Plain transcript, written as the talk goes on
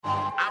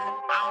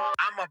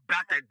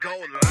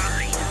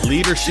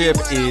Leadership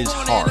is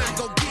hard.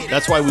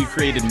 That's why we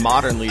created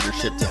Modern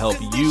Leadership to help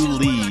you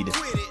lead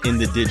in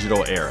the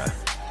digital era.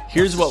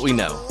 Here's what we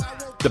know.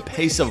 The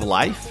pace of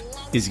life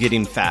is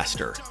getting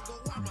faster.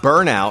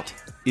 Burnout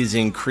is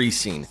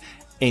increasing,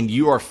 and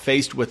you are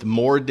faced with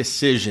more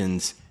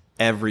decisions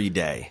every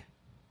day.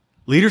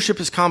 Leadership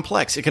is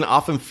complex. It can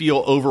often feel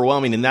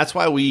overwhelming, and that's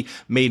why we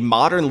made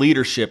Modern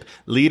Leadership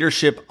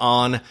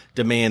on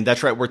demand.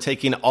 That's right. We're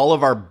taking all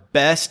of our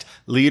best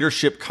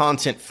leadership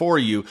content for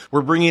you.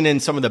 We're bringing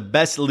in some of the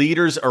best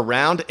leaders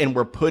around, and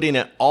we're putting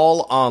it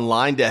all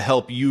online to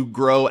help you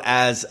grow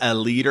as a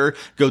leader.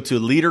 Go to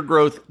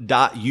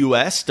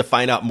leadergrowth.us to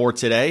find out more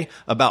today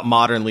about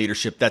Modern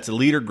Leadership. That's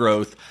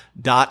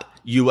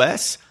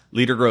leadergrowth.us,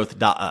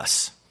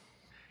 leadergrowth.us.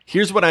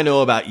 Here's what I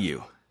know about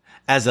you.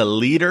 As a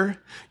leader,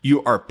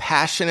 you are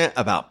passionate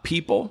about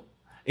people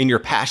and you're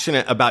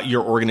passionate about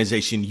your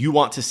organization. You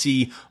want to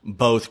see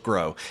both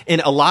grow.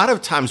 And a lot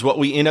of times what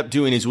we end up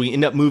doing is we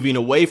end up moving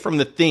away from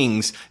the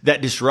things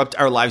that disrupt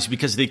our lives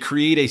because they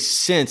create a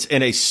sense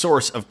and a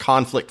source of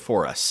conflict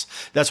for us.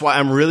 That's why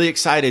I'm really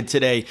excited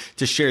today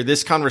to share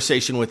this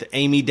conversation with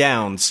Amy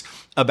Downs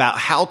about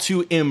how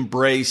to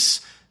embrace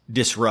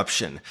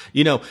disruption.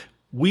 You know,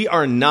 we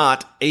are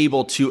not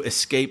able to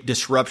escape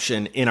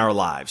disruption in our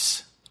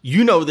lives.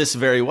 You know this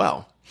very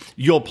well.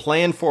 You'll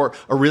plan for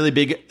a really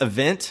big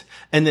event,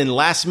 and then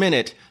last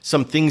minute,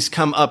 some things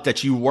come up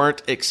that you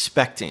weren't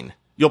expecting.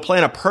 You'll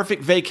plan a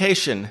perfect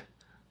vacation,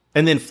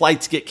 and then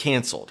flights get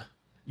canceled.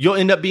 You'll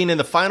end up being in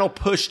the final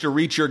push to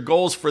reach your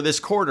goals for this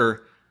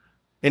quarter,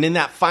 and in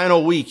that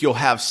final week, you'll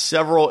have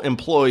several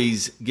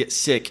employees get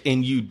sick,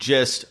 and you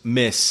just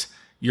miss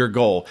your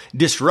goal.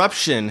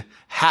 Disruption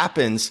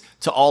happens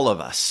to all of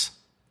us.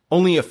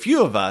 Only a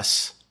few of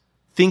us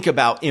think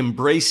about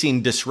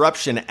embracing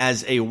disruption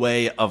as a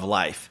way of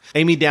life.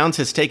 Amy Downs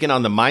has taken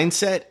on the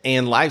mindset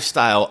and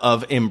lifestyle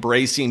of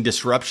embracing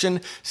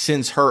disruption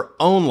since her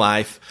own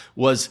life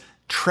was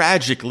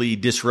tragically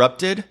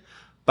disrupted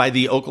by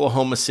the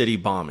Oklahoma City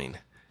bombing.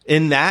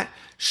 In that,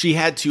 she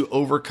had to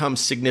overcome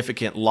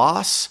significant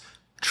loss,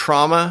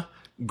 trauma,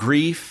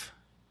 grief,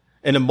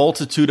 and a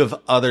multitude of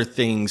other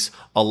things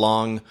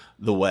along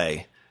the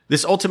way.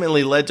 This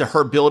ultimately led to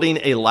her building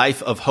a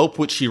life of hope,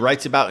 which she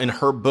writes about in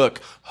her book,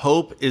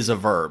 Hope is a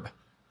Verb.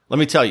 Let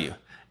me tell you,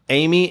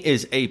 Amy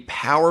is a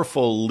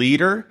powerful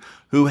leader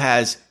who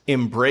has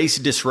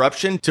embraced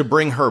disruption to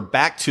bring her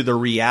back to the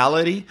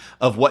reality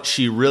of what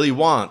she really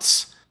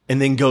wants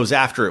and then goes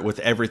after it with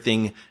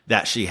everything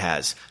that she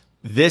has.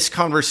 This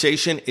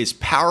conversation is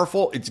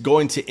powerful. It's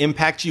going to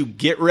impact you.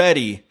 Get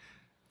ready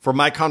for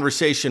my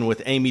conversation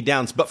with Amy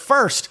Downs. But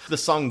first, the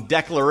song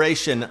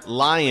Declaration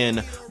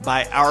Lion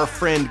by our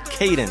friend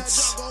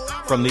Cadence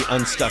from the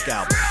Unstuck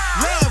album.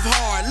 Love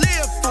hard,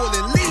 live full,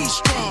 and lead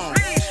strong.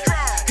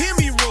 Hear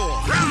me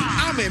roar,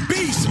 I'm in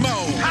beast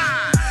mode.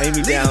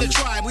 Amy Downs,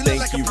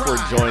 thank you for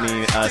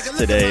joining us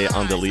today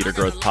on the Leader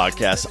Growth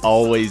Podcast.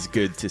 Always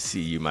good to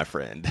see you, my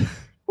friend.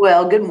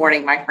 Well, good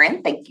morning, my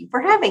friend. Thank you for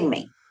having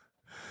me.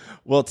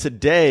 Well,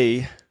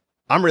 today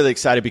I'm really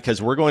excited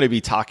because we're going to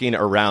be talking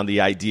around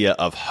the idea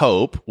of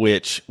hope,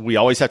 which we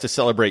always have to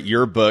celebrate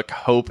your book,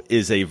 Hope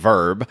is a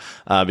Verb,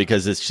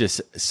 because it's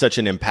just such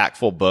an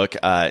impactful book.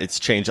 It's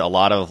changed a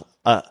lot of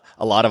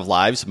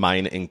lives,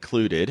 mine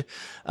included.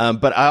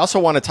 But I also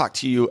want to talk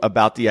to you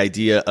about the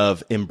idea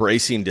of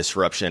embracing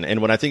disruption.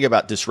 And when I think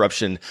about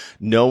disruption,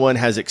 no one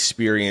has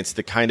experienced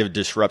the kind of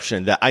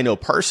disruption that I know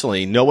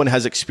personally, no one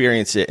has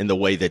experienced it in the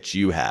way that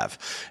you have.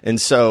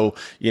 And so,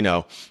 you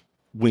know,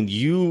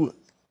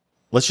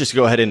 let's just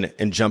go ahead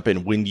and jump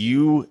in. When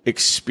you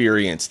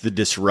experienced the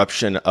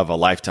disruption of a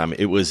lifetime,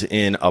 it was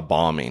in a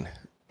bombing,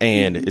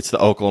 and it's the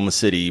Oklahoma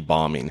City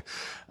bombing.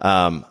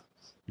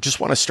 Just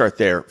want to start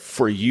there.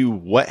 For you,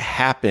 what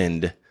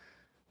happened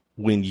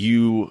when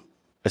you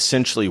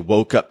essentially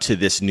woke up to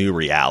this new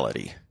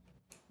reality?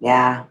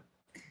 Yeah.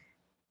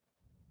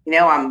 You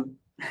know,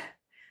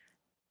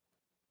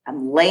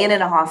 I'm laying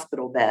in a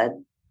hospital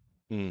bed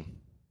and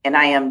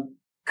I am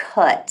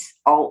cut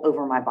all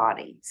over my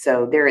body.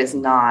 So there is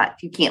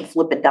you can't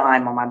flip a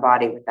dime on my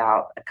body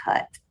without a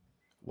cut.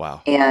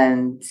 Wow.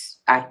 And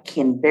I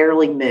can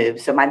barely move.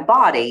 So my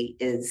body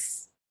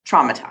is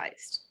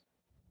traumatized.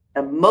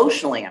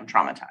 Emotionally, I'm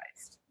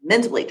traumatized,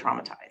 mentally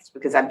traumatized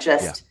because I've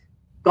just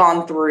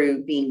gone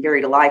through being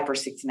buried alive for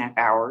 6.5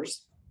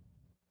 hours.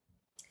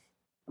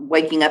 I'm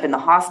waking up in the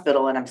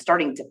hospital and I'm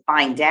starting to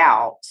find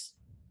out,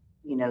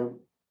 you know,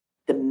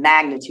 the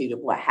magnitude of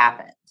what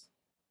happened.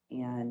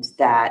 And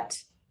that,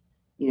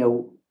 you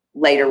know,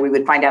 later we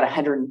would find out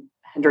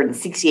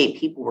 168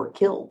 people were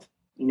killed,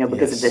 you know,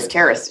 because of this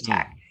terrorist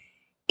attack.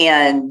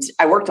 And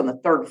I worked on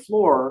the third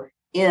floor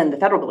in the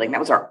federal building. That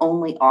was our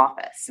only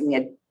office. And we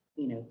had,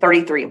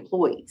 33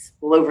 employees.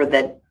 Well, over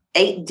the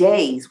 8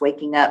 days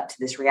waking up to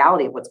this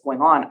reality of what's going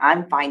on,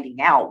 I'm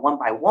finding out one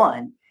by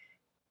one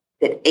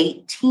that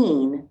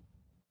 18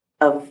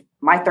 of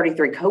my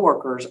 33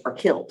 coworkers are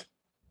killed.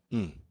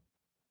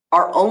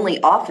 Our only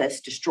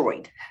office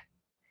destroyed.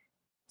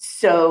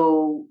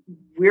 So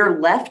we're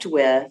left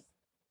with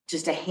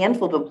just a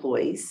handful of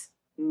employees,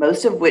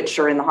 most of which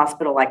are in the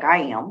hospital like I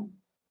am,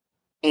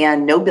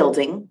 and no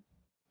building.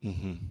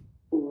 Mm-hmm.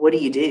 What do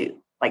you do?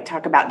 Like,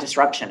 talk about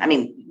disruption. I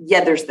mean,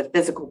 yeah, there's the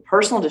physical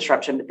personal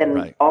disruption, but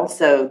then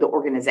also the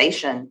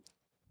organization.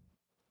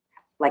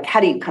 Like, how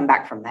do you come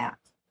back from that?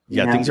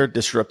 Yeah, things are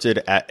disrupted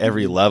at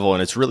every level,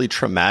 and it's really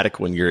traumatic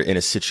when you're in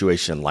a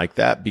situation like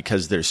that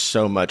because there's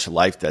so much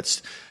life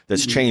that's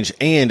changed,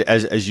 and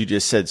as you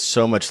just said,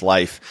 so much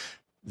life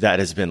that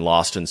has been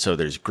lost, and so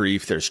there's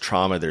grief, there's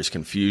trauma, there's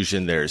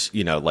confusion, there's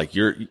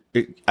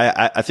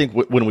I think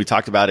when we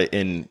talked about it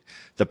in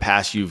the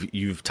past,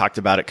 you've talked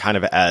about it kind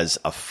of as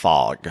a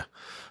fog,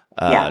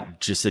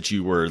 just that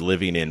you were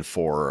living in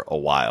for a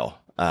while.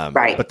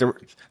 Right. But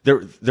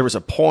there was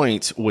a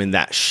point when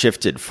that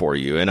shifted for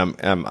you. And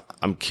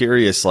I'm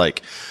curious,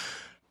 like,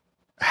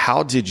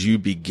 how did you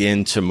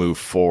begin to move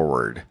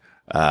forward,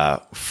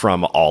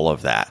 from all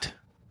of that?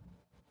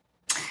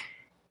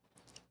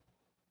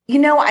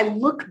 I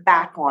look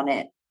back on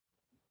it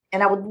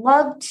and I would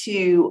love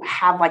to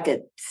have like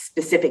a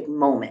specific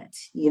moment.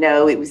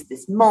 It was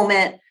this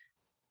moment.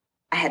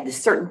 I had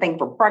this certain thing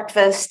for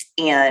breakfast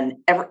and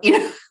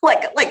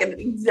like an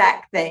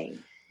exact thing.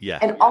 Yeah.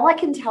 And all I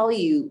can tell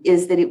you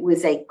is that it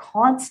was a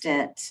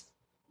constant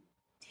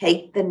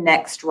take the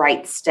next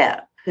right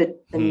step,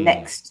 put the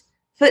next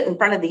foot in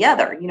front of the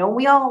other.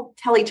 We all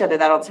tell each other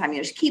that all the time,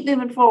 just keep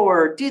moving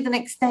forward, do the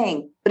next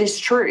thing. But it's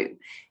true.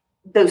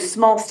 Those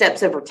small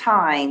steps over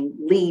time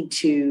lead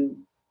to,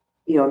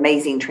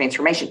 amazing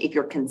transformation if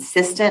you're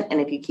consistent and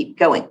if you keep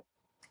going.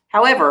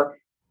 However,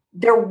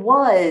 there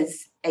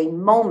was a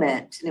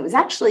moment, and it was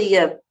actually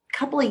a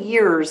couple of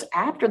years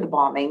after the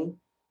bombing,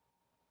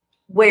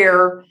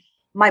 where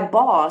my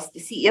boss, the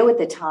CEO at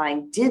the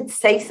time, did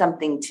say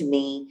something to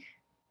me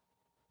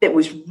that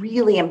was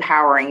really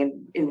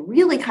empowering and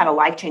really kind of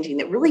life-changing,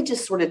 that really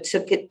just sort of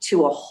took it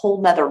to a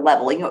whole nother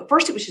level. At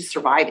first it was just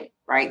surviving,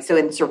 right? So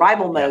in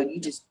survival mode,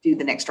 you just do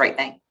the next right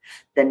thing,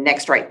 the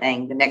next right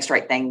thing, the next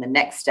right thing, the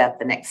next step,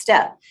 the next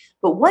step.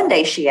 But one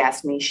day she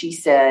asked me, she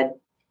said,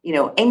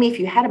 Amy, if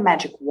you had a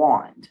magic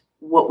wand,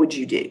 what would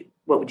you do?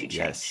 What would you change?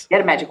 Yes. You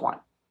had a magic wand.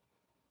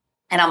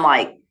 And I'm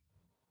like,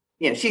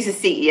 she's a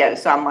CEO.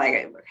 So I'm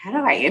like, how do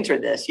I answer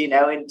this?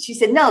 And she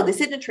said, no,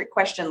 this isn't a trick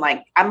question.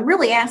 Like, I'm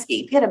really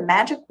asking, if you had a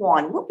magic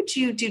wand, what would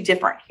you do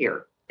different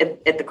here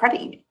at the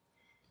credit union?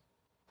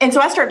 And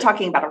so I started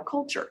talking about our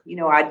culture.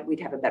 We'd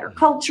have a better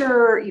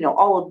culture,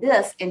 all of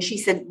this. And she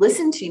said,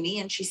 listen to me.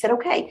 And she said,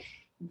 okay,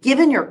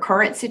 given your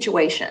current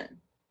situation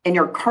and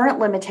your current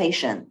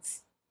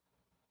limitations,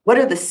 what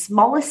are the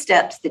smallest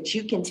steps that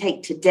you can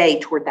take today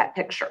toward that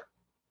picture?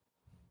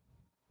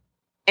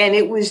 And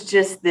it was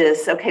just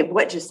this, okay,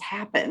 what just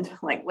happened?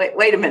 Like,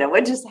 wait a minute,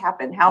 what just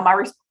happened? How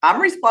am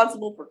I'm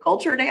responsible for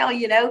culture now,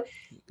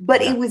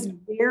 but it was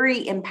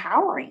very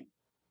empowering.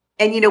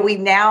 And, we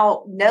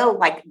now know,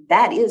 like,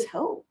 that is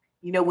hope.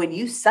 When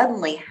you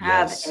suddenly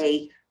have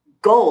a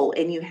goal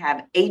and you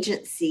have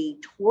agency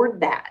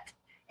toward that,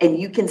 and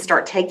you can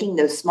start taking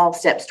those small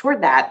steps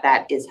toward that,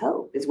 that is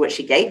hope, is what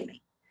she gave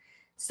me.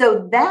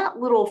 So that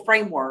little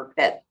framework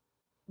that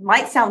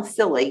might sound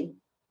silly,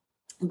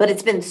 but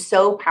it's been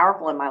so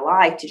powerful in my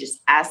life to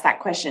just ask that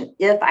question,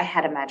 if I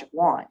had a magic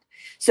wand.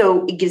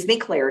 So it gives me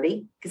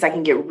clarity because I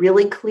can get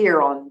really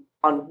clear on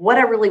what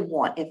I really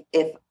want.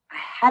 If I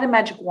had a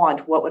magic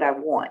wand, what would I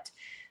want?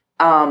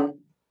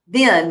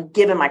 Then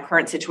given my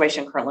current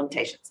situation, current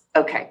limitations.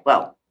 Okay,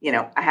 well,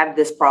 I have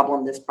this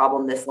problem,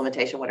 this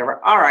limitation,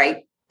 whatever. All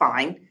right,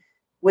 fine.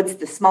 What's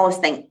the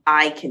smallest thing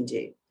I can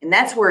do? And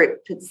that's where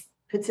it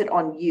puts it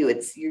on you.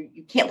 It's you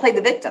can't play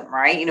the victim,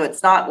 right?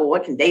 It's not, well,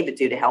 what can David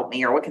do to help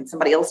me, or what can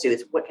somebody else do?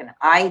 It's what can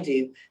I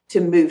do to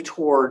move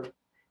toward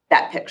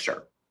that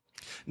picture?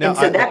 Now, and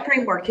so that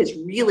framework has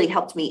really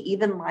helped me,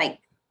 even like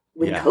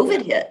when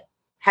COVID hit,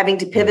 having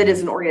to pivot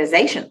as an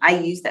organization. I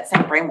use that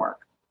same framework.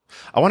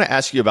 I want to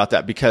ask you about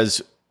that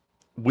because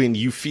when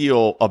you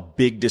feel a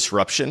big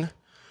disruption,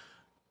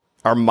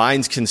 our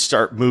minds can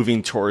start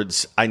moving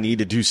towards, I need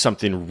to do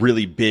something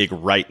really big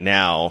right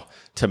now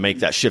to make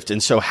that shift.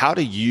 And so how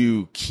do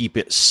you keep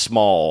it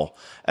small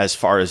as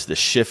far as the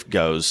shift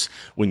goes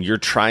when you're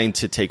trying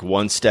to take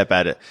one step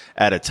at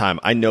a time?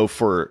 I know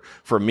for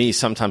me,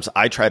 sometimes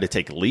I try to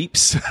take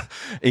leaps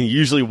and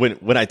usually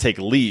when I take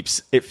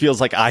leaps, it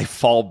feels like I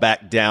fall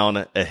back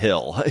down a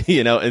hill,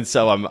 and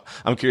so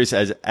I'm curious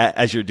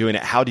as you're doing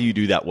it, how do you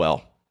do that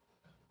well?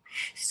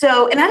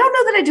 So, and I don't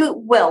know that I do it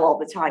well all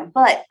the time,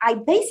 but I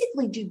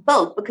basically do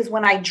both, because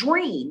when I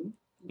dream,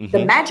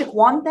 the magic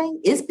wand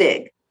thing is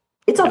big.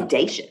 It's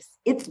audacious.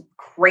 It's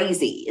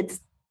crazy.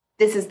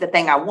 This is the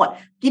thing I want.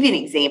 I'll give you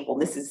an example.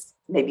 This is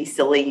maybe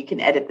silly. You can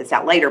edit this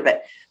out later,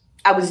 but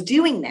I was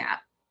doing that.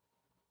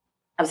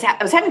 I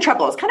was having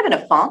trouble. I was kind of in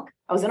a funk.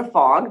 I was in a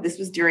fog. This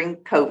was during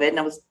COVID, and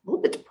I was a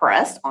little bit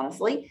depressed,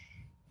 honestly.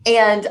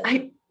 And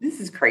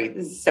this is crazy.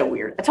 This is so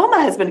weird. I told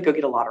my husband to go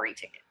get a lottery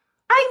ticket.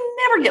 I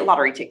never get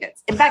lottery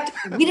tickets. In fact,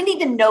 we didn't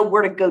even know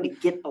where to go to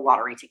get the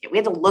lottery ticket. We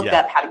had to look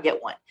up how to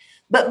get one.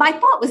 But my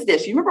thought was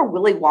this. You remember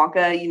Willy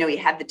Wonka? He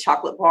had the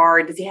chocolate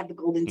bar. Does he have the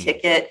golden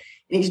ticket?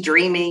 and he's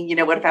dreaming,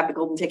 what if I have the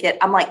golden ticket?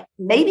 I'm like,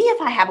 maybe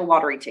if I have a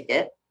lottery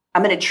ticket,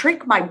 I'm going to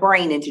trick my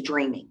brain into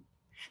dreaming,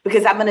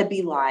 because I'm going to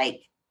be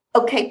like,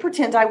 okay,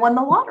 pretend I won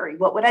the lottery.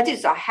 What would I do?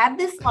 So I have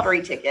this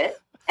lottery ticket,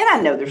 and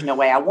I know there's no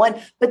way I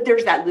won, but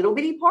there's that little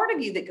bitty part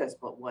of you that goes,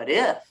 but what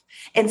if?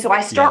 And so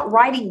I start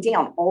writing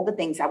down all the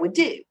things I would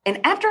do.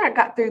 And after I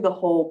got through the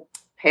whole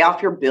pay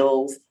off your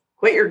bills,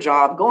 quit your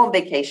job, go on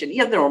vacation,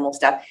 the normal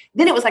stuff,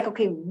 then it was like,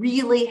 okay,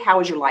 really, how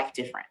is your life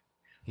different?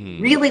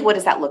 Really, what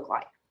does that look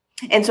like?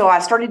 And so I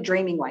started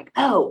dreaming like,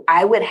 oh,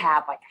 I would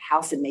have like a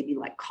house in maybe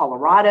like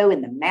Colorado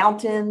in the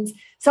mountains,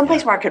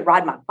 someplace where I could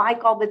ride my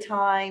bike all the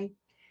time.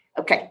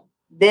 Okay.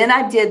 Then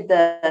I did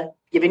the,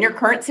 given your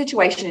current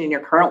situation and your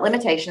current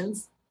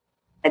limitations,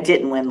 I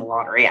didn't win the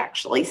lottery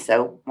actually.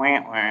 So,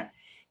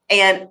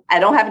 and I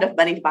don't have enough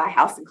money to buy a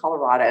house in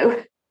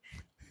Colorado,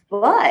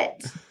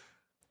 but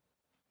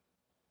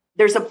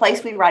there's a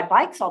place we ride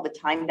bikes all the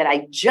time that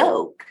I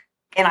joke.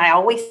 And I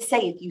always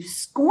say, if you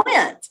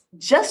squint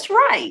just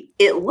right,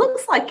 it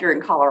looks like you're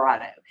in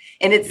Colorado.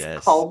 And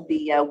it's called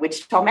the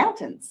Wichita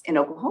Mountains in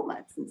Oklahoma.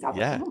 It's in South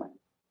Oklahoma.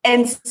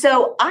 And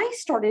so I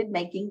started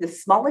making the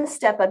smallest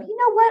step of, you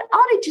know what, I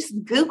ought to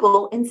just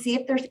Google and see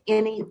if there's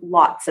any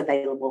lots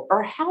available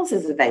or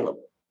houses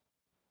available,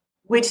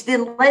 which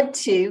then led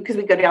to, because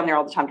we go down there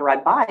all the time to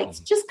ride bikes,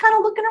 just kind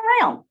of looking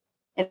around.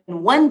 And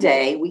one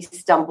day we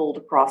stumbled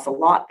across a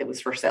lot that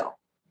was for sale.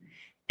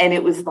 And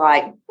it was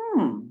like,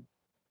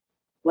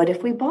 what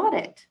if we bought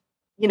it?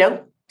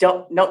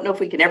 Don't know if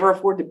we can ever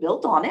afford to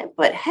build on it,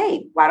 but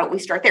hey, why don't we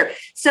start there?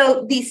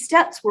 So these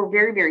steps were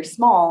very, very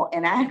small.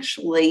 And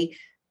actually,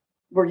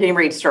 we're getting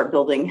ready to start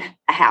building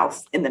a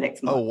house in the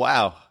next month. Oh,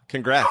 wow.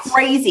 Congrats.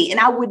 Crazy. And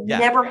I would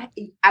never,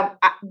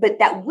 but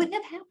that wouldn't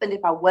have happened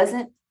if I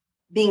wasn't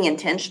being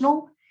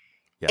intentional.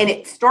 Yeah. And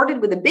it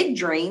started with a big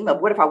dream of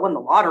what if I won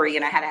the lottery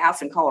and I had a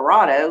house in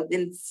Colorado,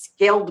 then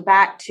scaled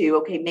back to,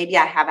 okay, maybe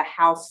I have a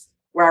house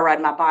where I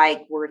ride my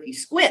bike, where if you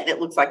squint,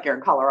 it looks like you're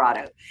in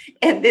Colorado.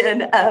 And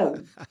then,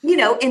 and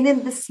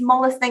then the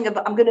smallest thing of,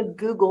 I'm going to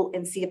Google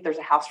and see if there's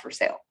a house for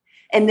sale.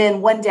 And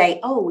then one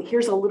day, oh,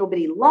 here's a little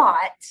bitty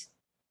lot.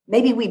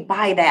 Maybe we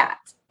buy that.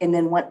 And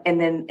then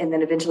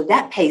eventually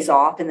that pays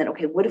off. And then,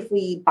 okay, what if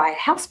we buy a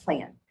house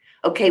plan?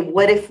 Okay,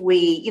 what if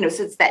we,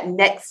 so it's that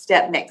next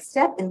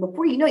step. And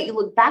before you know it, you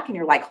look back and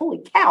you're like,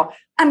 holy cow,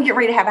 I'm getting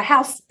ready to have a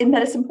house in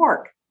Medicine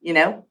Park,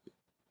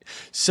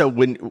 So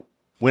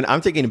when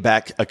I'm thinking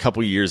back a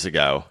couple years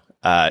ago,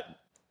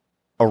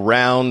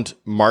 around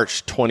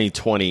March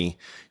 2020,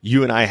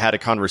 you and I had a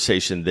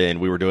conversation then.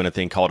 We were doing a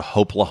thing called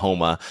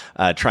Hopelahoma,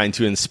 trying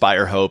to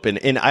inspire hope.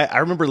 And I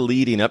remember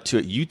leading up to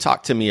it, you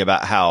talked to me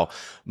about how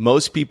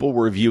most people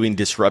were viewing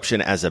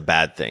disruption as a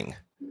bad thing.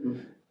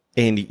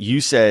 And you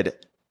said,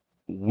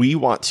 we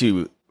want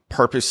to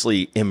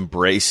purposely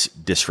embrace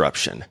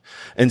disruption.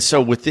 And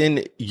so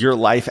within your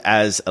life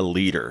as a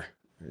leader,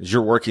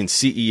 you're working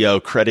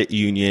CEO, credit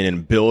union,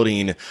 and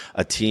building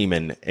a team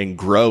and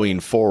growing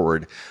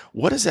forward.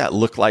 What does that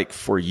look like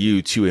for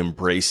you to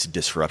embrace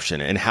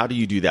disruption? And how do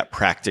you do that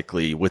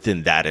practically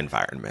within that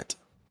environment?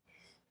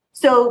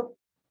 So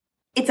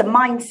it's a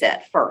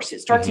mindset first.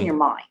 It starts in your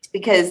mind,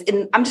 because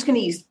I'm going to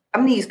use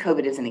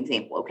COVID as an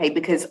example. Okay.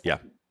 Because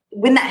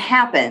when that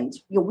happened,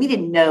 we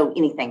didn't know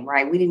anything,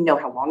 right? We didn't know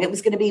how long it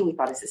was going to be. We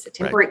thought, is this a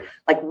temporary,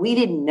 we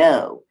didn't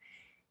know.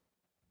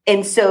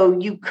 And so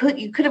you could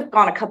have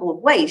gone a couple of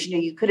ways.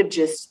 You could have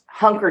just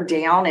hunkered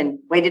down and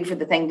waited for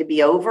the thing to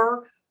be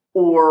over,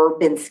 or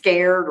been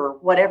scared or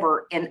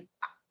whatever. And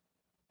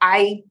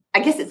I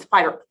guess it's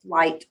fight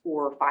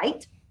or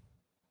fight.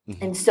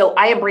 And so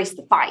I embrace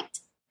the fight.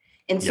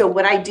 And so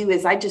what I do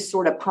is I just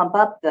sort of pump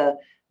up the,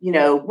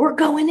 we're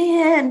going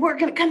in, we're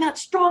going to come out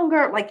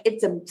stronger. Like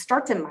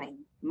starts in my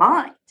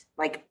mind.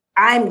 Like,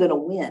 I'm going to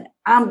win.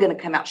 I'm going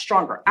to come out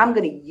stronger. I'm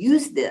going to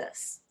use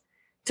this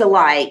to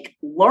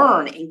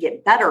learn and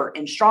get better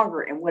and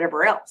stronger and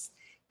whatever else.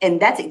 And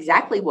that's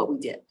exactly what we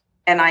did.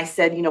 And I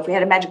said, if we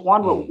had a magic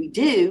wand, what would we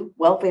do?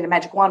 Well, if we had a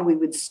magic wand, we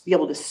would be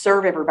able to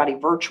serve everybody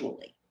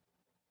virtually.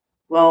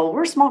 Well,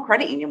 we're a small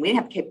credit union. We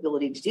didn't have the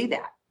capability to do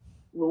that.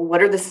 Well,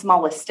 what are the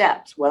smallest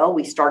steps? Well,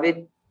 we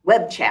started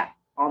web chat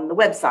on the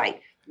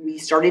website. We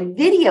started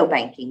video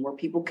banking where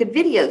people could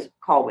video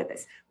call with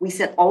us. We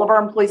sent all of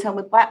our employees home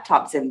with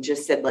laptops and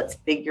just said, let's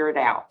figure it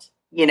out,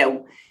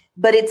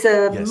 But it's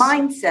a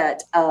mindset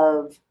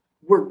of,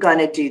 we're going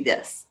to do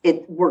this.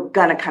 We're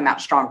going to come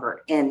out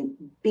stronger, and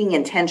being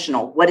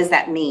intentional. What does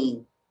that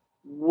mean?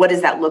 What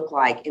does that look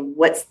like? And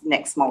what's the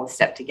next smallest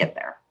step to get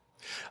there?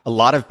 A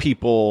lot of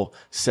people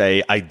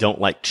say, I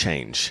don't like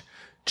change.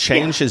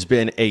 Change has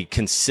been a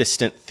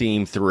consistent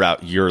theme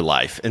throughout your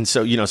life. And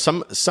so,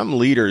 some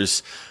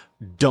leaders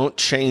don't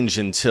change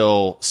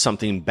until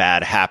something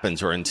bad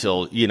happens, or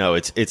until,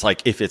 it's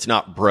like, if it's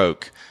not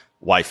broke,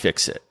 why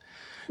fix it?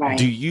 Right.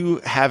 Do you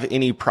have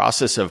any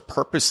process of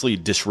purposely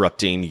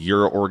disrupting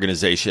your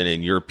organization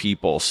and your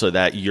people so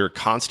that you're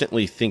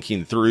constantly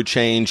thinking through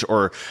change,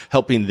 or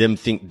helping them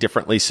think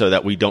differently so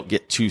that we don't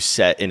get too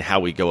set in how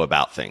we go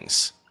about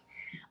things?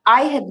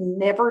 I have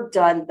never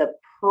done the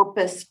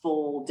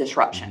purposeful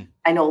disruption. Mm-hmm.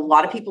 I know a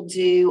lot of people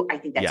do. I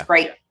think that's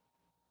great.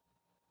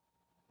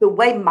 The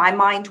way my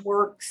mind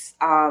works,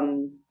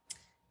 I'm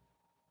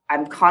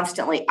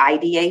constantly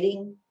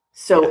ideating.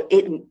 So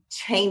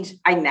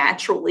I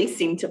naturally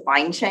seem to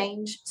find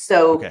change.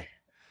 So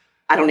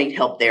I don't need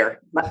help there.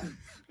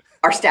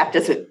 Our staff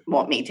doesn't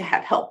want me to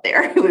have help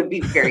there. It would be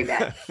very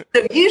bad.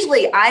 So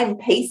usually I'm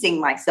pacing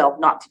myself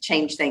not to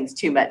change things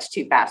too much,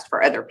 too fast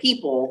for other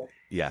people.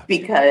 Yeah.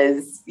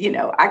 Because,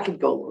 I could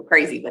go a little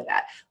crazy with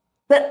that.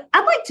 But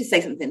I'd like to say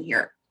something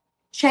here.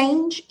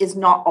 Change is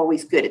not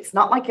always good. It's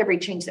not like every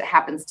change that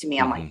happens to me,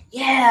 I'm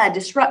like,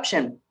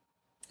 disruption.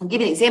 I'll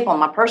give you an example. In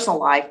my personal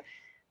life,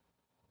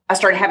 I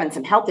started having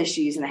some health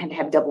issues and I had to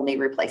have double knee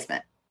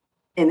replacement.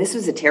 And this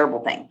was a terrible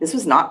thing. This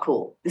was not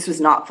cool. This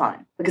was not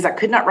fun because I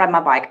could not ride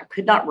my bike. I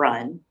could not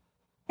run.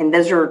 And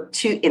those are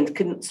and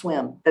couldn't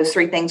swim. Those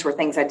three things were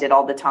things I did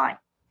all the time.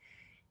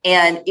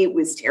 And it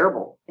was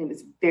terrible. It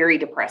was very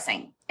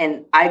depressing.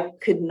 And I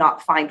could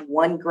not find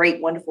one great,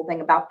 wonderful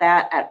thing about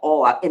that at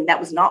all. And that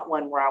was not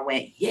one where I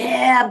went,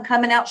 I'm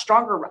coming out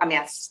stronger. I mean,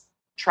 I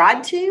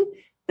tried to,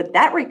 but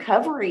that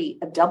recovery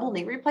of double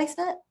knee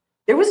replacement,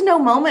 there was no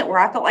moment where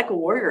I felt like a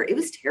warrior. It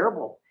was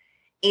terrible.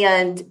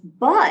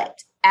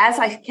 But as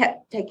I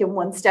kept taking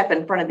one step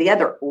in front of the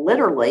other,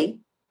 literally,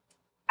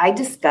 I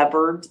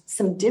discovered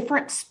some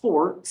different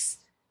sports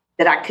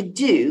that I could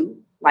do,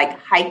 like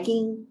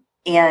hiking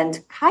and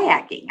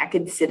kayaking. I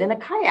could sit in a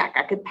kayak.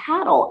 I could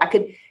paddle.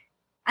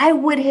 I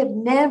would have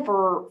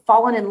never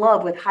fallen in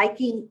love with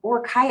hiking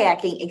or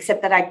kayaking,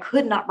 except that I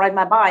could not ride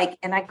my bike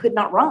and I could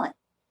not run.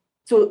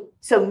 So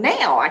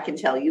now I can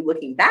tell you,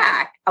 looking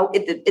back,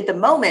 at the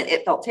moment,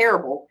 it felt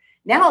terrible.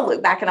 Now I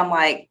look back and I'm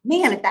like,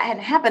 man, if that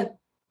hadn't happened,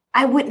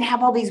 I wouldn't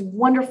have all these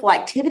wonderful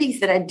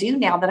activities that I do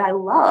now that I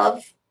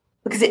love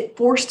because it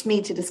forced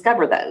me to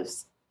discover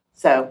those.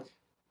 So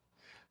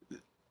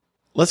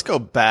let's go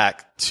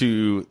back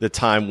to the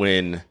time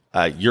when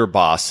your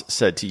boss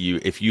said to you,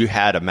 if you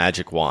had a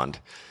magic wand,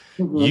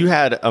 you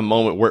had a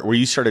moment where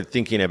you started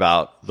thinking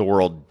about the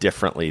world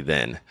differently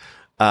then.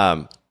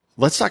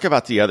 Let's talk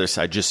about the other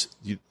side, just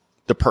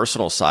the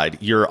personal side.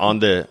 You're on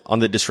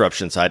the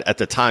disruption side. At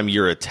the time,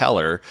 you're a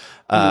teller.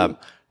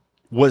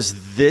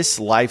 Was this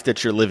life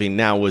that you're living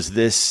now, was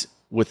this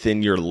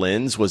within your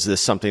lens? Was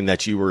this something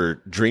that you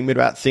were dreaming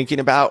about, thinking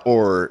about,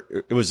 or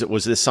was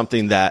this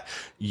something that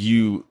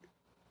you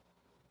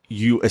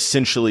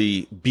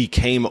essentially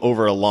became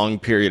over a long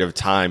period of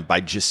time by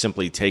just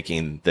simply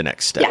taking the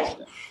next step? Yeah.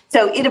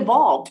 So it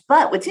evolved.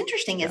 But what's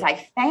interesting is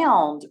I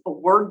found a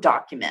Word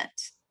document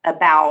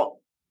about,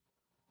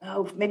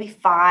 maybe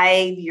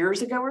 5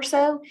 years ago or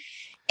so.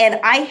 And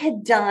I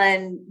had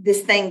done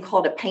this thing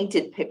called a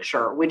painted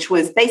picture, which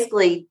was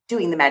basically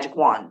doing the magic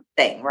wand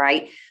thing,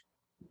 right?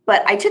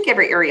 But I took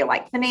every area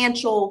like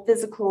financial,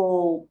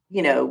 physical,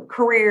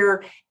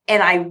 career,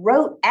 and I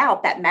wrote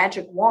out that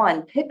magic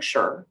wand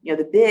picture,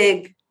 the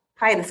big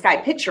pie in the sky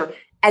picture,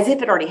 as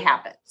if it already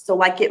happened. So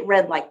like it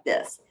read like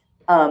this.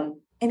 And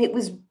it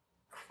was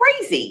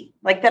crazy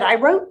like that I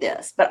wrote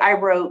this, but I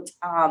wrote,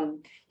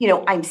 I'm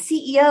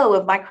CEO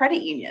of my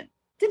credit union.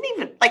 Didn't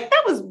even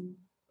that was,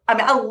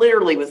 I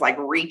literally was like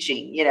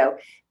reaching,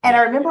 and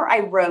I remember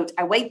I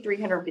weighed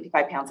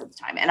 355 pounds at the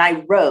time. And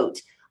I wrote,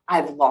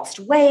 I've lost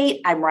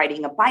weight. I'm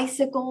riding a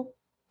bicycle.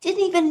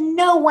 Didn't even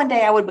know one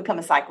day I would become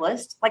a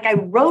cyclist. Like I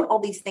wrote all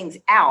these things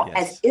out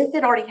as if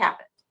it already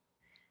happened.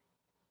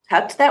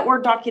 Tucked that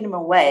Word document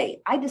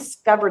away. I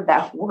discovered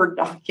that Word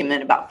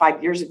document about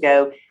 5 years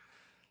ago,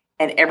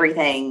 and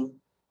everything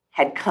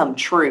had come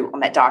true on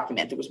that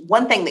document. There was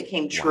one thing that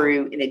came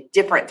true in a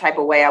different type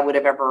of way I would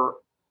have ever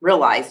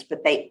realized,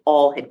 but they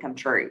all had come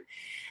true.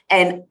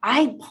 And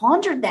I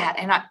pondered that,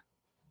 and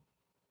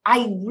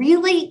I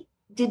really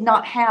did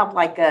not have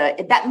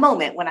at that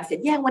moment when I said,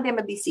 one day I'm going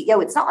to be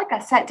CEO. It's not like I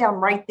sat down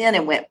right then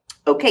and went,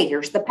 okay,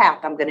 here's the path.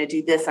 I'm going to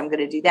do this. I'm going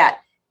to do that.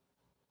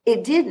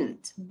 It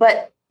didn't,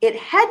 but it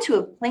had to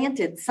have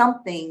planted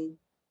something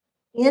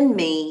in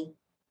me,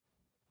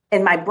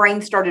 and my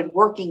brain started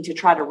working to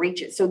try to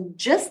reach it. So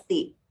just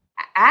the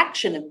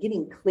action of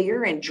getting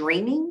clear and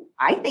dreaming,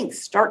 I think,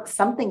 starts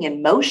something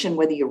in motion,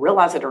 whether you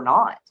realize it or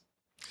not.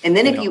 And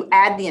then if you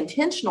add the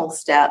intentional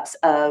steps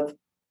of,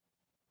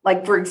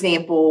 like, for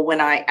example, when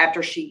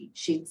after she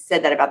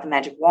said that about the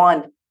magic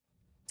wand,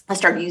 I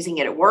started using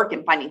it at work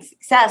and finding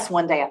success.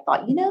 One day I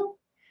thought,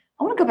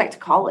 I want to go back to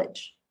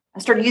college. I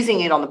started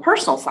using it on the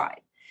personal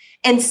side.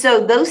 And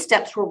so those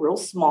steps were real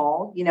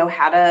small,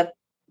 how to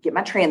get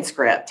my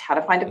transcript, how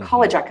to find a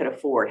college I could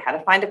afford, how to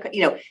find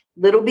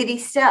little bitty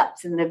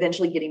steps, and then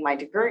eventually getting my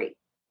degree.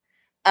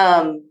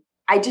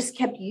 I just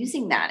kept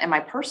using that in my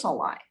personal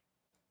life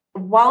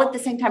while at the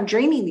same time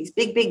dreaming these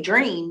big, big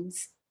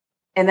dreams.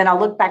 And then I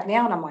look back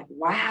now and I'm like,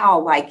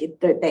 wow,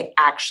 they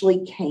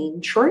actually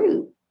came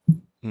true.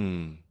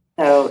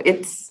 So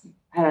it's,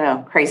 I don't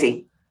know,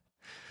 crazy.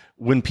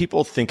 When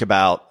people think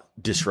about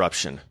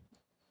disruption,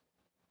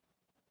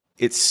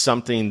 it's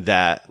something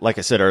that, like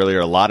I said earlier,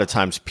 a lot of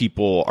times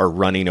people are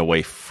running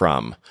away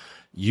from.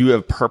 you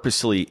have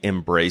purposely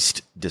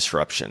embraced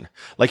disruption.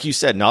 Like you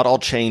said, not all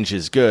change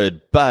is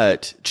good,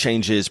 but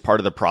change is part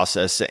of the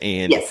process.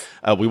 And Yes.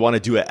 We want to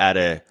do it at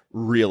a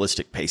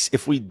realistic pace.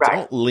 If we Right.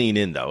 don't lean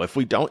in, though, if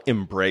we don't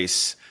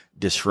embrace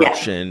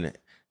disruption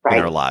Right.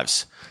 in our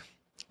lives,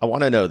 I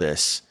want to know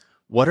this.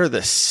 What are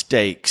the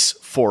stakes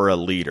for a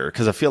leader?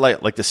 Because I feel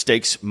like the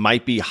stakes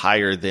might be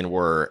higher than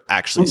we're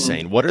actually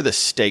saying. What are the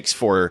stakes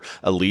for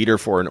a leader,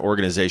 for an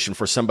organization,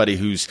 for somebody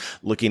who's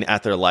looking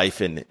at their life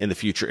in the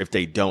future if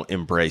they don't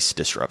embrace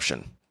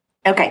disruption?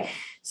 Okay.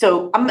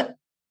 So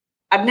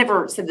I've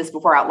never said this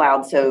before out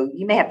loud, so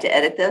you may have to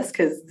edit this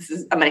because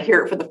I'm going to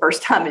hear it for the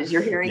first time as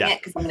you're hearing it,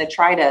 because I'm going to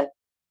try to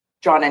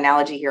draw an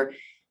analogy here.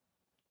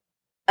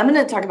 I'm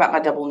going to talk about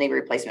my double knee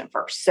replacement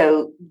first.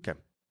 So Okay.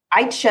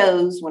 I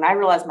chose, when I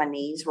realized my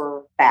knees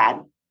were bad,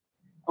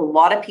 a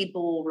lot of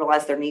people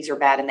realize their knees are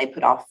bad and they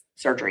put off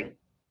surgery.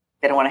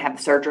 They don't want to have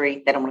the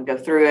surgery. They don't want to go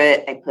through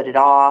it. They put it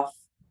off,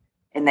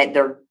 and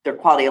their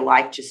quality of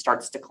life just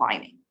starts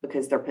declining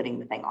because they're putting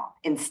the thing off.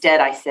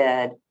 Instead, I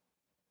said,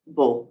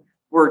 well,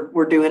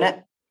 we're doing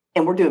it,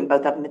 and we're doing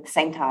both of them at the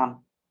same time.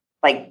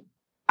 Like,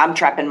 I'm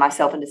trapping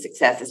myself into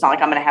success. It's not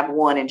like I'm going to have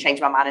one and change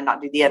my mind and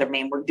not do the other.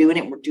 Man, we're doing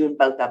it. We're doing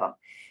both of them.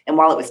 And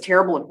while it was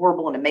terrible and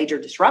horrible and a major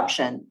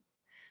disruption,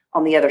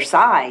 on the other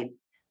side,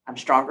 I'm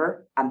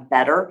stronger. I'm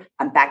better.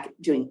 I'm back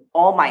doing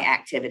all my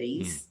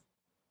activities.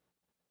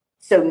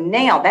 So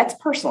now that's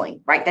personally,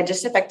 right? That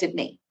just affected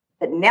me.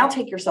 But now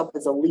take yourself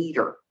as a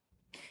leader,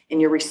 and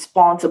you're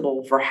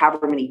responsible for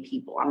however many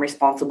people. I'm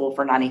responsible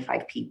for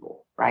 95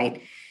 people,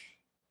 right?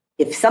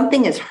 If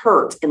something is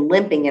hurt and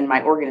limping in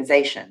my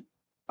organization,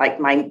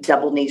 like my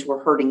double knees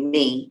were hurting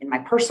me in my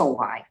personal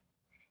life,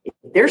 if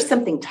there's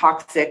something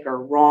toxic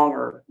or wrong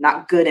or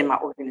not good in my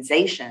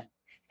organization,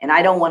 and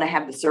I don't want to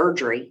have the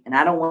surgery and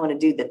I don't want to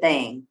do the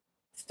thing,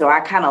 so I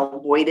kind of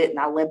avoid it and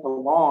I limp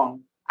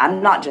along,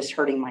 I'm not just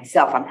hurting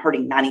myself, I'm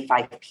hurting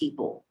 95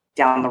 people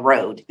down the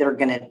road that are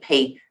going to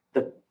pay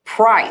the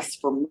price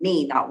for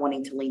me not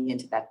wanting to lean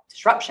into that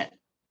disruption.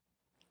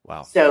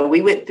 Wow. So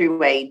we went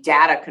through a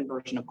data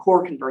conversion, a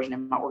core conversion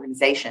in my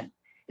organization.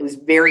 It was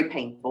very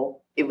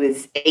painful. It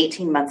was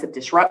 18 months of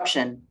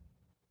disruption.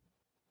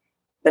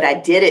 But I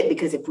did it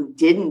because if we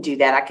didn't do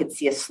that, I could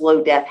see a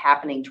slow death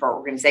happening to our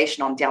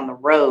organization on down the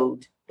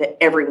road that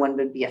everyone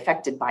would be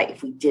affected by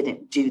if we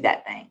didn't do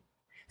that thing.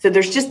 So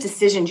there's just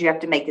decisions you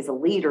have to make as a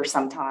leader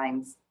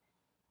sometimes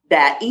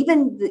that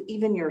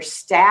even your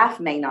staff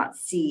may not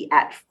see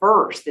at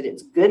first that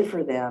it's good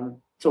for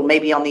them. So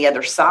maybe on the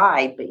other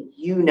side, but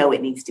you know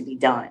it needs to be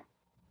done.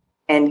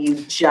 And you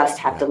just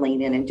have to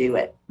lean in and do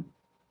it.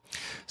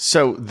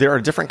 So there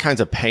are different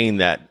kinds of pain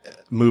that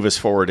move us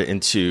forward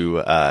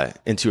into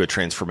a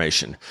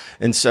transformation.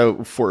 And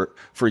so for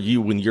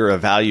you, when you're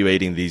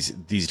evaluating these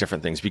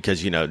different things,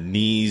 because,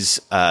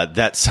 knees,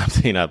 that's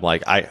something I'm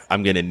like,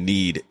 I'm going to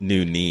need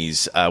new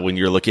knees, when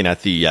you're looking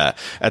at the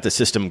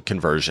system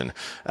conversion.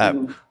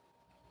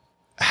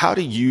 How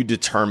do you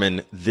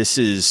determine this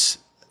is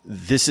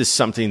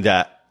something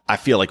that I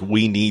feel like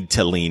we need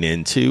to lean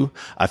into?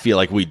 I feel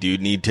like we do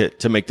need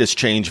to make this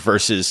change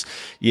versus,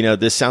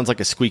 this sounds like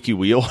a squeaky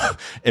wheel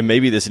and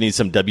maybe this needs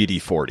some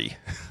WD-40.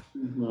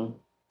 Mm-hmm.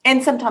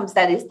 And sometimes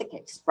that is the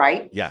case,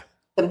 right? Yeah.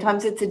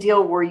 Sometimes it's a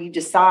deal where you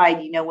decide,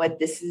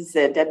 this is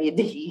a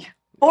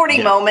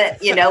WD-40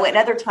 moment, and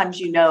other times,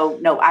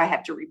 no, I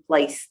have to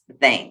replace the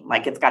thing.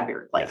 Like, it's got to be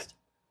replaced. Yeah.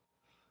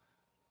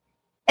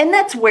 And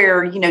that's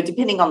where,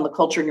 depending on the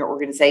culture in your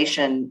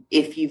organization,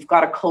 if you've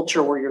got a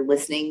culture where you're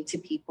listening to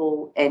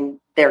people and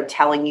they're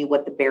telling you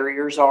what the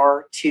barriers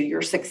are to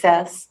your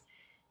success,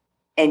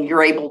 and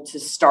you're able to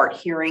start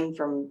hearing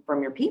from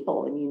your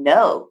people, and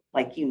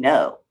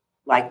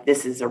like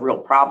this is a real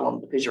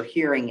problem because you're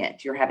hearing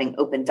it, you're having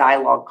open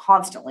dialogue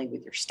constantly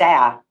with your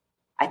staff,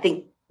 I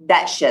think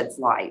that sheds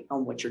light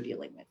on what you're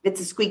dealing with. If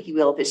it's a squeaky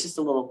wheel, if it's just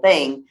a little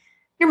thing,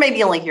 you're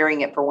maybe only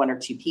hearing it for one or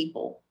two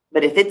people.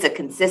 But if it's a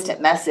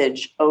consistent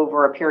message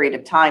over a period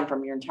of time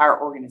from your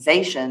entire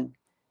organization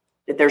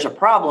that there's a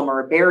problem or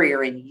a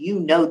barrier, and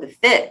the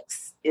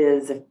fix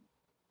is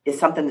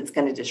something that's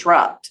going to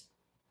disrupt,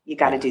 you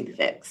got to do the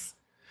fix.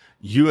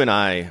 You and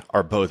I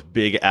are both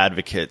big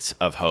advocates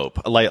of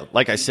hope.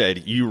 Like I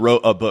said, you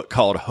wrote a book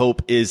called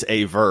Hope is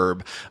a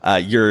Verb.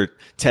 Your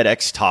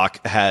TEDx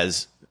talk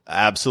has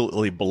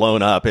absolutely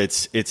blown up.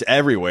 It's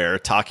everywhere,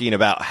 talking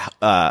about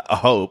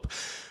hope.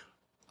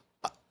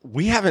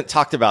 We haven't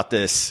talked about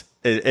this.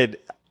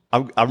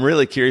 I'm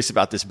really curious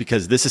about this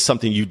because this is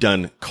something you've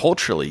done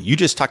culturally. You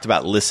just talked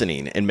about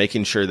listening and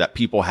making sure that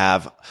people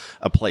have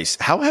a place.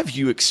 How have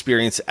you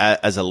experienced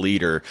as a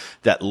leader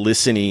that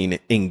listening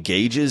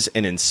engages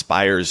and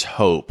inspires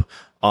hope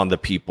on the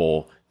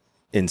people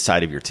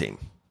inside of your team?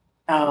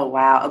 Oh,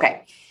 wow.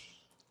 Okay.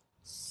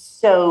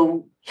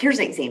 So here's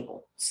an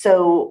example.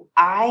 So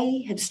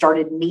I have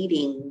started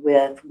meeting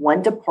with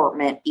one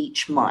department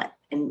each month,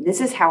 and this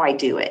is how I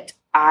do it.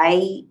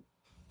 I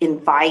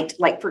invite,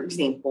 for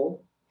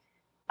example,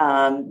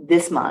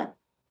 this month,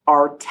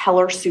 our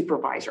teller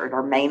supervisor at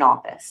our main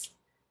office,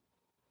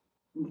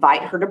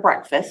 invite her to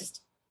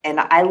breakfast and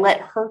I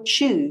let her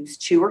choose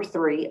 2 or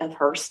 3 of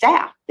her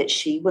staff that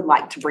she would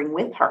like to bring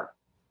with her.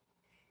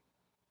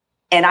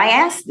 And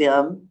I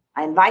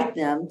invite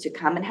them to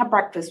come and have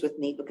breakfast with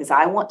me because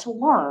I want to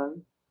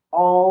learn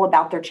all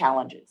about their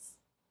challenges.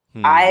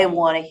 I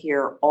want to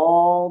hear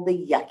all the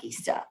yucky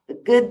stuff, the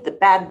good, the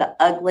bad, the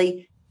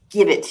ugly.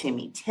 Give it to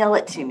me. Tell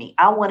it to me.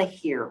 I want to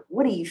hear,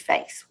 what do you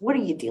face? What are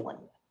you dealing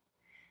with?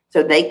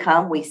 So they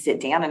come, we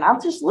sit down, and I'll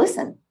just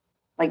listen.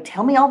 Like,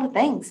 tell me all the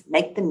things.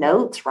 Make the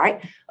notes,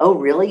 right? Oh,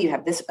 really? You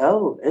have this?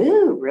 Oh,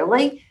 ooh,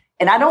 really?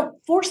 And I don't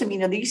force them.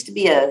 There used to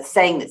be a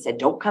saying that said,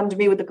 don't come to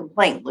me with a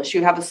complaint unless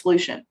you have a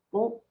solution.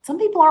 Well, some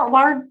people aren't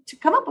wired to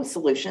come up with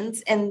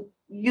solutions, and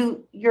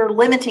you're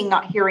limiting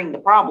not hearing the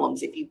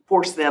problems if you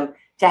force them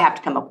to have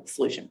to come up with a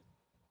solution.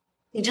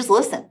 You just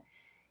listen.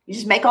 You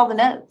just make all the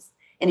notes.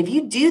 And if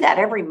you do that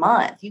every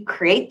month, you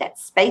create that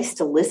space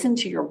to listen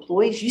to your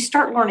employees, you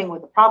start learning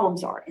what the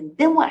problems are. And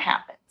then what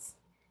happens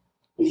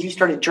is you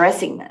start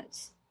addressing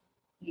those.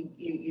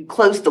 You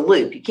close the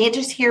loop. You can't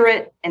just hear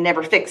it and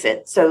never fix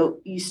it. So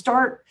you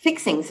start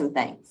fixing some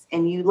things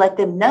and you let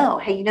them know,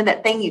 hey,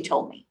 that thing you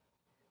told me,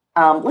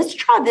 let's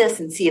try this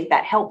and see if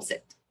that helps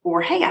it.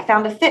 Or, hey, I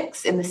found a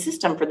fix in the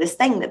system for this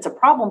thing that's a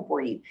problem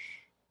for you.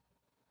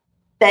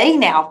 They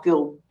now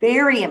feel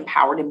very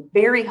empowered and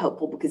very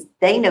hopeful because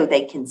they know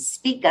they can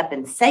speak up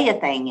and say a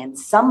thing and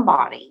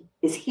somebody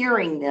is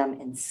hearing them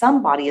and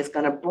somebody is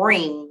going to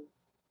bring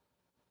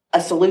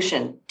a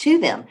solution to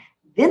them.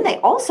 Then they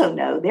also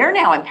know they're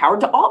now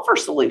empowered to offer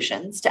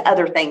solutions to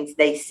other things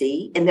they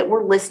see and that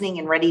we're listening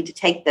and ready to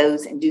take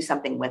those and do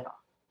something with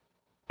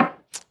them.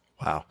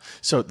 Wow.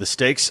 So the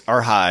stakes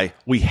are high.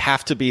 We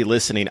have to be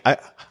listening. I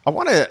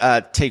want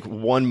to take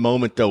one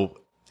moment, though.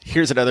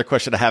 Here's another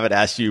question I haven't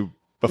asked you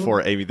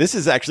before, Amy. This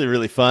is actually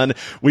really fun.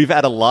 We've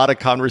had a lot of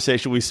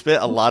conversation. We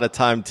spent a lot of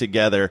time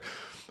together.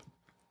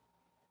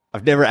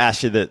 I've never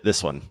asked you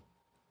this one.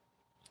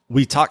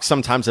 We talk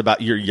sometimes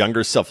about your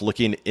younger self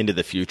looking into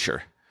the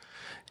future.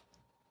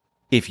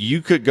 If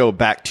you could go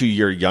back to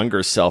your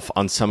younger self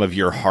on some of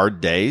your hard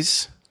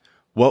days,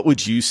 what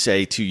would you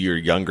say to your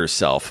younger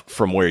self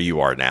from where you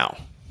are now?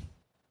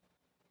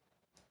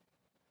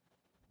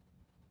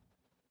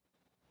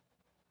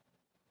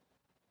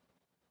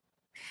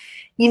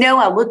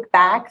 I look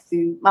back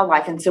through my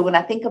life. And so when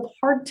I think of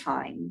hard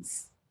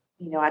times,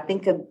 I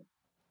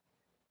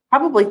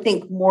probably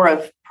think more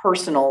of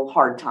personal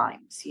hard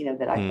times,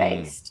 that I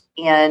faced.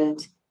 And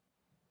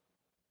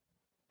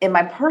in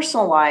my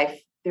personal life,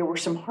 there were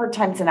some hard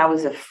times and I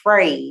was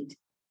afraid.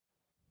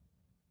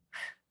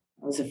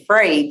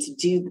 To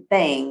do the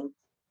thing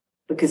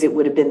because it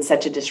would have been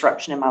such a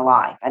disruption in my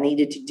life. I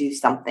needed to do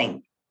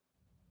something,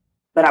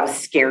 but I was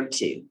scared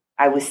to.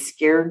 I was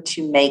scared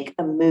to make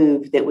a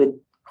move that would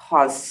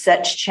cause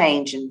such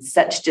change and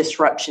such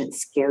disruption. It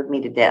scared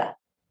me to death.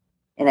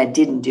 And I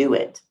didn't do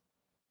it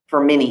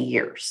for many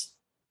years.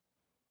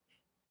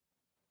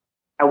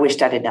 I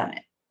wished I'd have done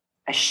it.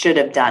 I should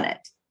have done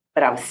it,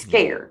 but I was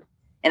scared.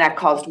 And I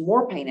caused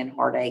more pain and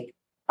heartache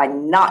by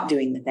not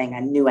doing the thing I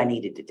knew I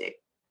needed to do.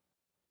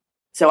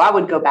 So I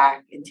would go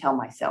back and tell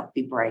myself,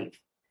 be brave,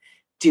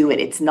 do it.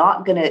 It's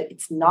not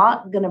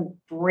gonna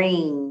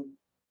bring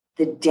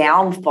the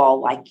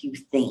downfall like you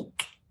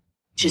think.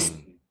 Just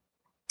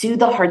do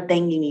the hard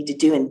thing you need to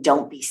do and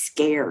don't be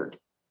scared.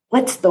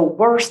 What's the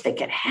worst that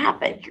could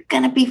happen? You're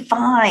going to be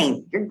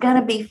fine.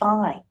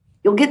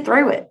 You'll get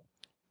through it.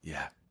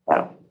 Yeah.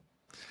 So.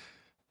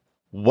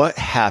 What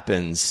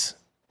happens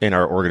in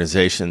our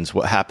organizations?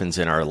 What happens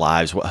in our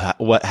lives?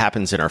 What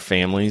happens in our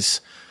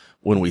families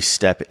when we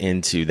step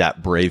into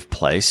that brave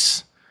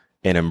place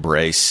and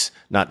embrace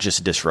not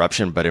just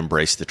disruption, but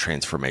embrace the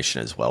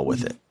transformation as well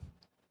with it?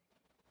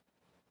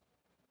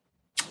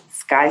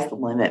 Sky's the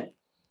limit.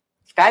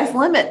 Sky's the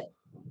limit.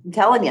 I'm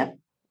telling you,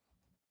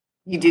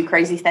 you do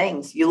crazy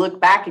things. You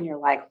look back and you're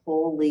like,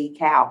 holy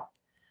cow.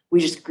 We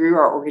just grew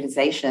our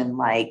organization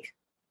like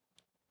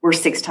we're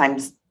 6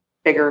 times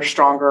bigger,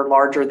 stronger,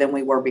 larger than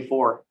we were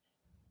before.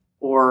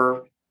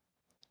 Or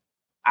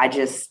I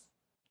just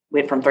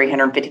went from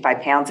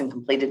 355 pounds and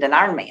completed an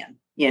Ironman,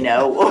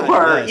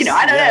 or, yes,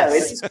 I don't know.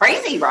 It's just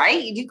crazy,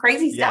 right? You do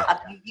crazy stuff.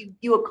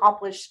 You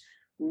accomplish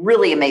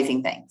really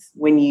amazing things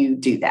when you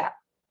do that.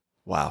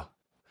 Wow.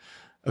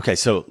 Okay,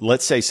 so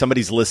let's say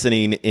somebody's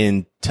listening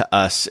in to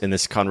us in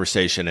this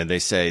conversation and they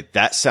say,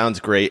 that sounds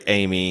great,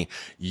 Amy.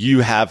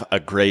 You have a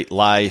great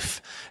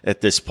life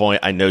at this point.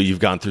 I know you've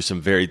gone through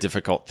some very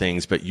difficult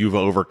things, but you've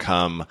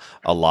overcome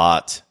a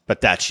lot, but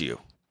that's you.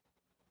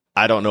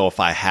 I don't know if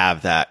I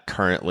have that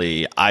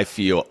currently. I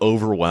feel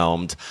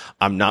overwhelmed.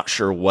 I'm not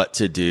sure what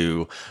to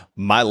do.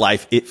 My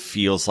life, it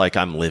feels like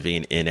I'm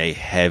living in a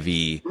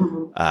heavy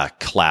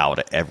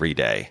cloud every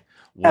day.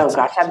 Oh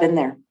gosh, I've been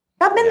there.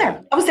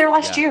 I was there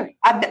last year.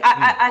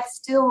 I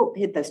still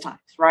hit those times,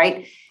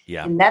 right?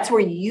 Yeah. And that's where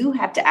you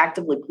have to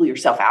actively pull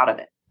yourself out of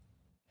it.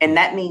 And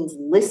that means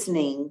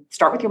listening.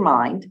 Start with your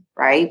mind,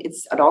 right?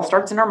 It all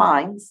starts in our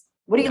minds.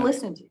 What are you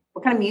listening to?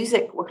 What kind of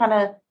music? What kind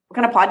of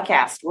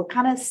podcast? What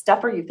kind of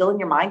stuff are you filling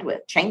your mind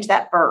with? Change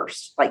that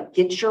first. Like,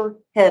 get your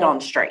head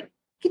on straight.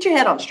 Get your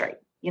head on straight.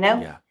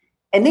 Yeah.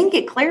 And then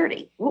get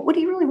clarity. What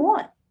do you really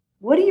want?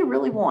 What do you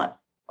really want?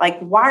 Like,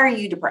 why are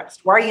you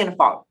depressed? Why are you in a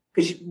fog?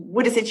 Because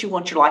what is it you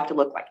want your life to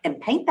look like? And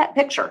paint that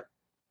picture.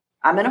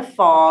 I'm in a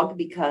fog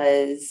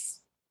because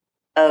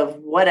of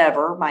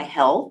whatever, my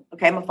health.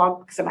 Okay, I'm a fog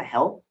because of my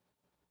health.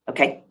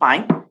 Okay,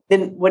 fine.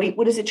 Then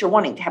what is it you're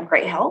wanting? To have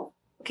great health?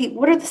 Okay,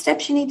 what are the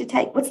steps you need to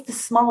take? What's the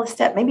smallest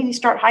step? Maybe you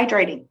start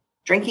hydrating,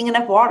 drinking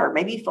enough water.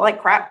 Maybe you feel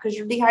like crap because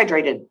you're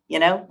dehydrated.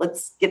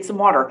 Let's get some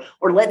water,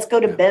 or let's go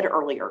to bed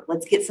earlier.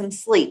 Let's get some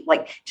sleep.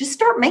 Like, just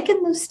start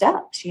making those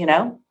steps,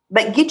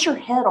 but get your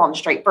head on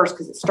straight first,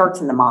 because it starts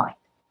in the mind.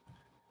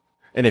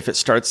 And if it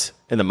starts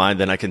in the mind,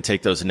 then I can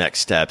take those next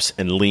steps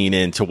and lean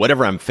into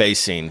whatever I'm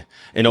facing.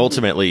 And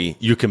ultimately,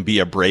 you can be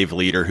a brave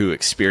leader who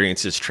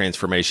experiences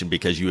transformation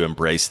because you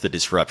embrace the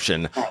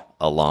disruption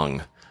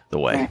along the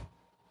way. Right.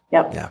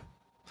 Yep. Yeah.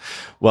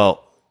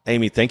 Well,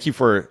 Amy, thank you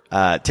for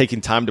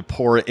taking time to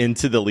pour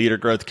into the leader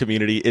growth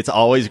community. It's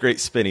always great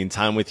spending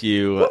time with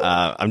you.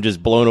 I'm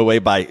just blown away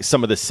by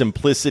some of the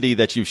simplicity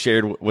that you've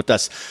shared with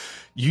us.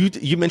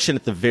 You mentioned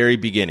at the very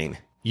beginning,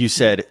 you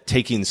said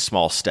taking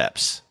small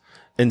steps.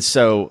 And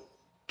so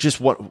just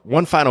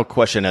one final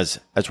question as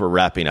we're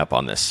wrapping up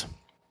on this.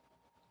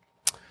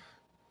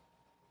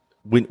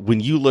 When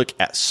you look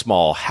at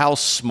small, how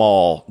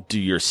small do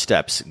your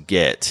steps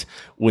get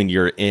when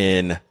you're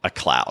in a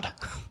cloud?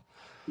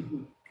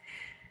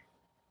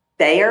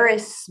 They are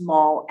as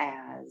small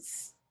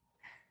as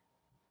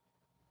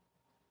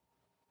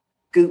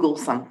Google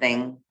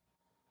something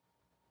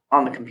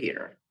on the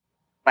computer.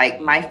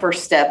 Like, my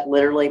first step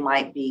literally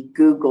might be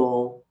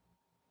Google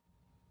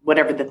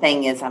whatever the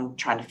thing is I'm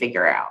trying to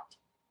figure out.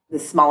 The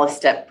smallest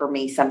step for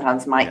me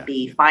sometimes might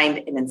be find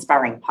an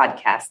inspiring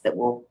podcast that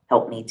will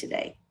help me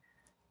today.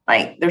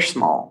 Like, they're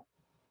small.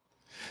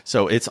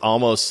 So it's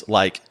almost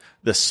like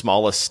the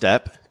smallest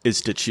step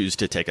is to choose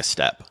to take a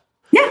step.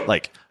 Yeah.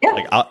 Like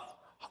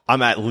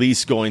I'm at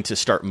least going to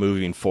start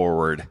moving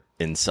forward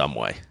in some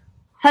way.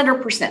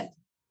 100%.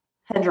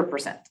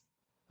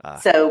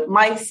 So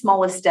my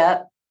smallest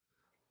step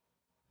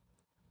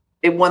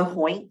at one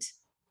point,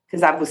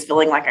 because I was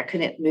feeling like I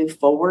couldn't move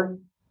forward,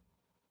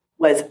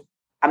 was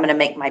I'm going to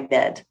make my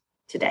bed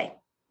today.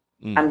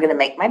 I'm going to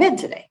make my bed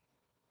today.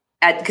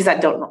 Because I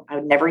don't know. I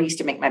never used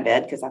to make my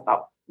bed because I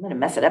thought, I'm going to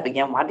mess it up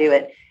again. Why do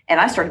it? And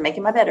I started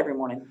making my bed every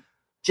morning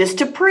just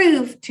to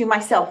prove to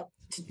myself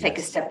to take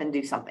a step and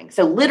do something.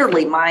 So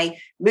literally my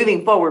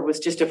moving forward was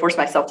just to force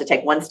myself to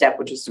take one step,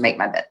 which was to make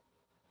my bed.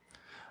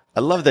 I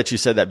love that you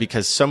said that,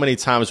 because so many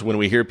times when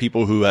we hear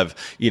people who have,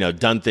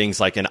 done things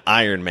like an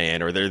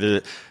Ironman, or they're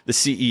the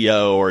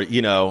CEO,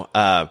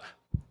 or,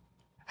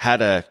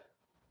 had a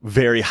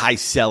very high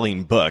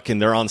selling book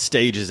and they're on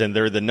stages and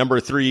they're the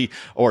number 3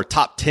 or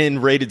top 10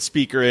 rated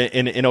speaker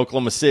in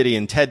Oklahoma City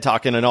and TED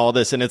Talking and all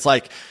this. And it's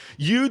like,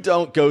 you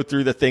don't go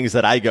through the things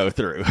that I go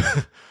through.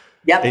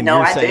 Yep. And no,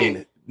 you're I saying,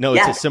 do. No,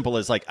 it's as simple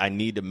as like, I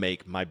need to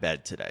make my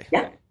bed today.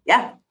 Yeah.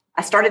 Yeah.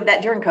 I started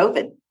that during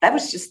COVID. That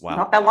was just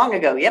not that long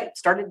ago. Yep.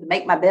 Started to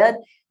make my bed.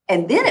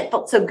 And then it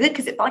felt so good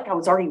because it felt like I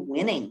was already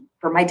winning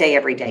for my day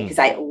every day, because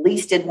I at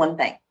least did one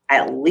thing. I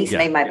at least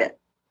made my bed.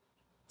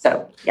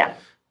 So, yeah.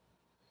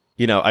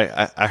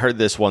 I heard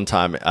this one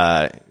time.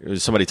 It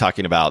was somebody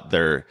talking about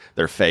their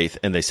faith,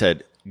 and they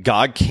said,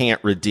 God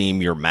can't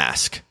redeem your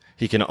mask.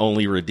 He can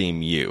only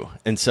redeem you.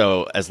 And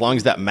so as long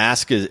as that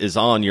mask is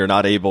on, you're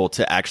not able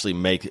to actually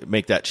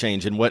make that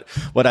change. And what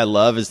I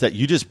love is that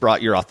you just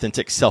brought your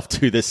authentic self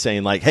to this,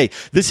 saying like, hey,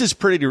 this is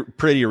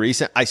pretty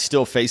recent. I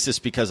still face this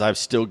because I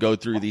still go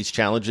through these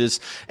challenges.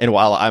 And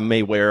while I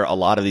may wear a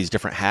lot of these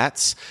different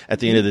hats,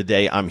 at the end of the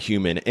day, I'm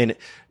human. And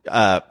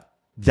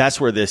that's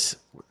where this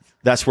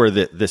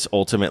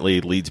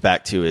ultimately leads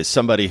back to, is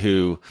somebody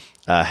who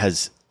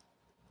has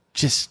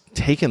just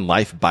taken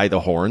life by the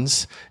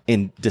horns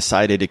and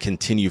decided to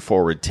continue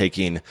forward,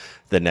 taking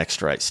the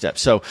next right step.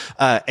 So,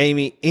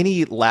 Amy,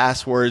 any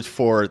last words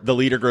for the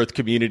leader growth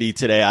community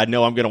today? I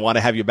know I'm going to want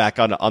to have you back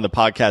on the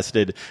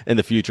podcast in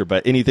the future,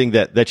 but anything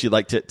that you'd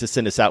like to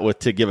send us out with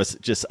to give us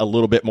just a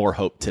little bit more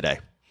hope today?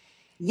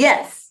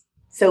 Yes.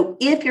 So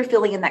if you're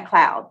feeling in that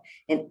cloud,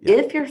 and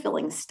if you're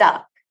feeling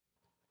stuck,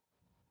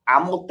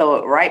 I'm going to throw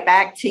it right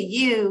back to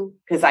you,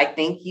 because I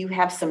think you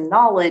have some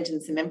knowledge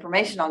and some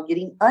information on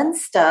getting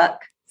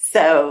unstuck.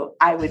 So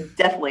I would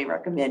definitely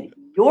recommend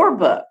your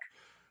book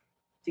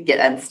to get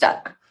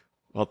unstuck.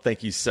 Well,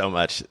 thank you so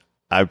much.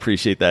 I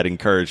appreciate that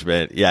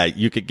encouragement. Yeah,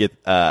 you could get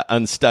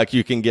unstuck.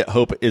 You can get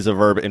hope is a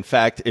verb. In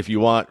fact, if you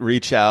want,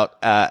 reach out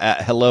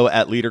at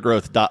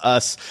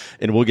hello@leadergrowth.us,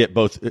 and we'll get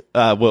both.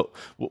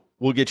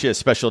 We'll get you a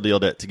special deal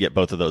to get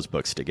both of those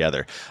books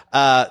together.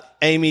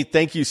 Amy,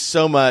 thank you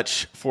so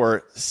much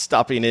for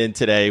stopping in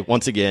today.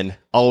 Once again,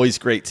 always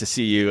great to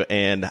see you,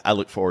 and I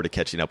look forward to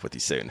catching up with you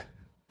soon.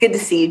 Good to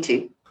see you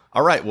too.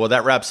 All right. Well,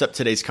 that wraps up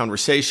today's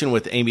conversation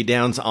with Amy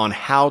Downs on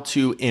how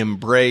to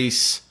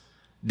embrace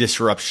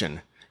disruption.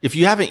 If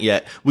you haven't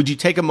yet, would you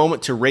take a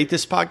moment to rate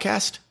this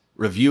podcast,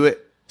 review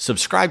it,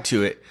 subscribe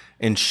to it,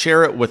 and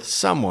share it with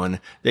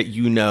someone that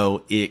you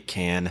know it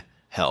can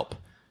help?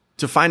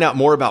 To find out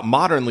more about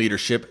modern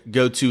leadership,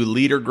 go to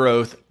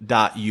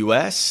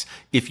leadergrowth.us.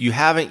 If you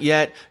haven't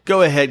yet,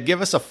 go ahead,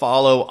 give us a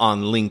follow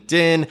on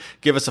LinkedIn,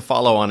 give us a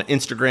follow on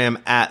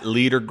Instagram at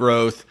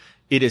leadergrowth.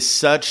 It is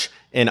such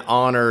an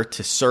honor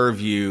to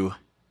serve you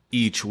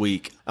each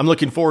week. I'm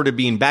looking forward to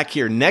being back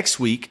here next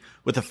week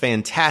with a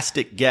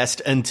fantastic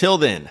guest. Until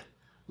then,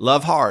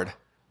 love hard,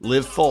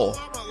 live full,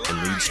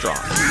 and lead strong.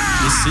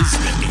 This is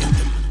the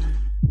anthem,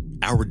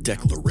 our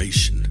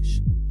declaration.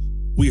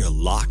 We are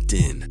locked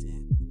in,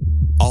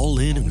 all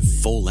in and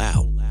full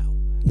out.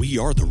 We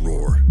are the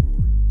roar.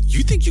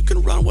 You think you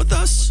can run with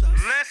us?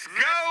 Let's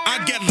go. I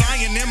got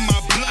lion in my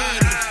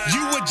blood.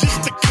 You were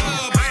just a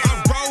cub.